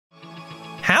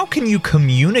can you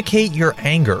communicate your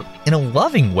anger in a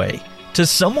loving way to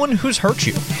someone who's hurt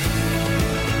you?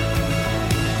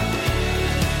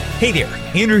 Hey there,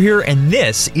 Andrew here, and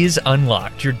this is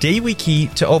Unlocked, your daily key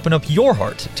to open up your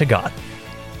heart to God.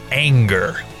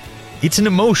 Anger. It's an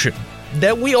emotion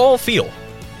that we all feel.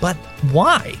 But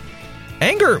why?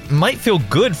 Anger might feel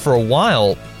good for a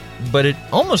while, but it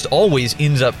almost always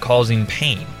ends up causing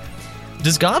pain.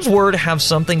 Does God's Word have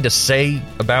something to say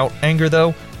about anger,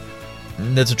 though?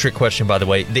 That's a trick question, by the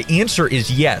way. The answer is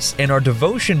yes, and our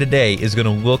devotion today is going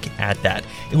to look at that.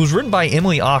 It was written by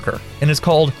Emily Acker, and it's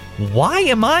called, Why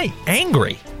Am I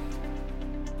Angry?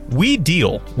 We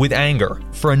deal with anger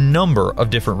for a number of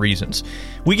different reasons.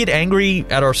 We get angry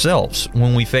at ourselves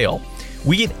when we fail.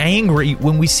 We get angry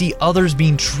when we see others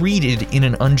being treated in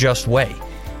an unjust way.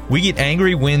 We get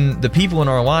angry when the people in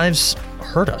our lives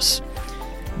hurt us.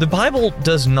 The Bible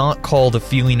does not call the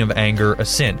feeling of anger a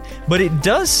sin, but it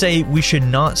does say we should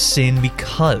not sin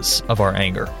because of our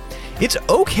anger. It's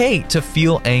okay to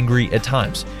feel angry at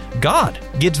times. God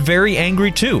gets very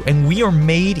angry too, and we are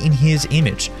made in His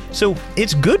image. So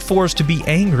it's good for us to be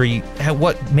angry at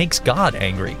what makes God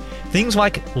angry. Things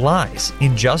like lies,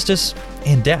 injustice,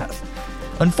 and death.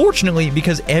 Unfortunately,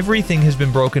 because everything has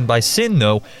been broken by sin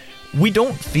though, we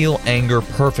don't feel anger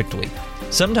perfectly.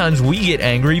 Sometimes we get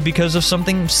angry because of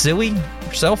something silly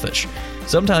or selfish.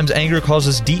 Sometimes anger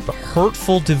causes deep,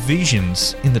 hurtful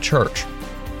divisions in the church.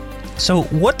 So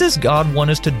what does God want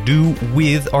us to do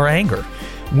with our anger?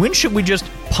 When should we just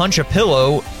punch a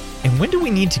pillow? And when do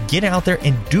we need to get out there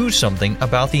and do something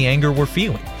about the anger we're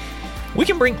feeling? We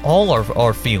can bring all of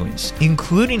our feelings,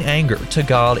 including anger, to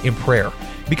God in prayer,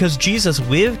 because Jesus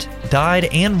lived, died,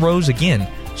 and rose again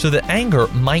so that anger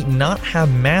might not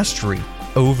have mastery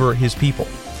over His people.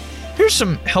 Here's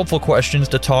some helpful questions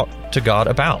to talk to God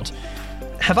about.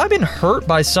 Have I been hurt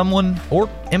by someone, or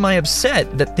am I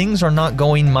upset that things are not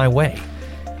going my way?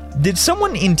 Did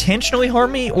someone intentionally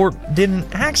harm me, or did an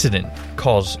accident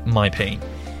cause my pain?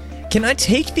 Can I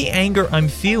take the anger I'm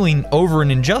feeling over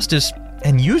an injustice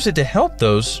and use it to help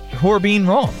those who are being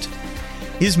wronged?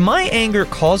 Is my anger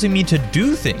causing me to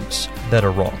do things that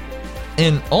are wrong?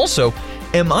 And also,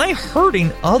 am I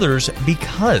hurting others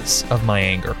because of my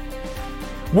anger?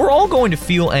 We're all going to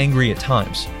feel angry at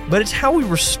times, but it's how we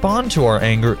respond to our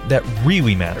anger that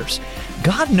really matters.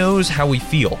 God knows how we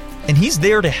feel, and He's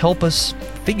there to help us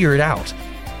figure it out.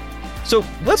 So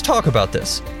let's talk about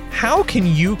this. How can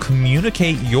you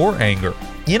communicate your anger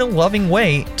in a loving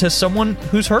way to someone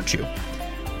who's hurt you?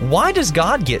 Why does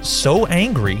God get so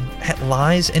angry at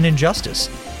lies and injustice?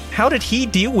 How did He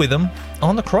deal with them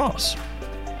on the cross?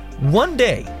 One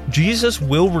day, Jesus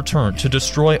will return to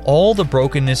destroy all the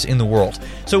brokenness in the world.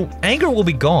 So anger will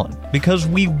be gone because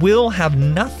we will have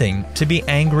nothing to be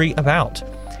angry about.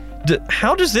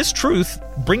 How does this truth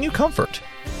bring you comfort?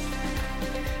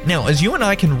 Now, as you and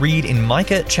I can read in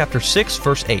Micah chapter 6,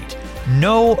 verse 8,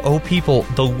 Know, O people,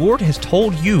 the Lord has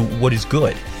told you what is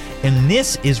good, and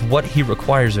this is what He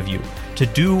requires of you, to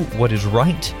do what is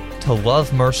right, to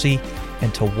love mercy,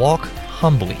 and to walk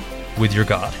humbly with your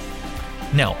God.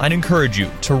 Now, I'd encourage you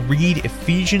to read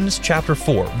Ephesians chapter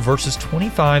 4, verses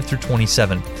 25 through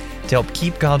 27 to help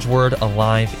keep God's Word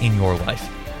alive in your life.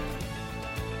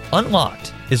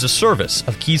 Unlocked is a service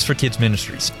of Keys for Kids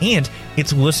Ministries, and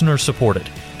it's listener-supported.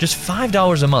 Just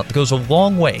 $5 a month goes a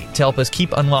long way to help us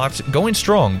keep Unlocked going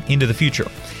strong into the future.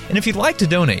 And if you'd like to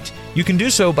donate, you can do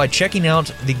so by checking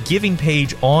out the giving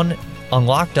page on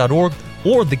unlocked.org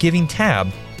or the giving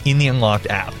tab in the Unlocked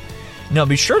app. Now,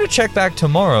 be sure to check back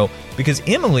tomorrow because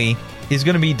Emily is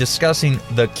going to be discussing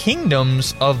the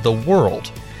kingdoms of the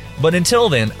world. But until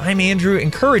then, I'm Andrew,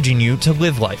 encouraging you to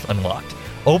live life unlocked,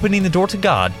 opening the door to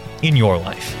God in your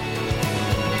life.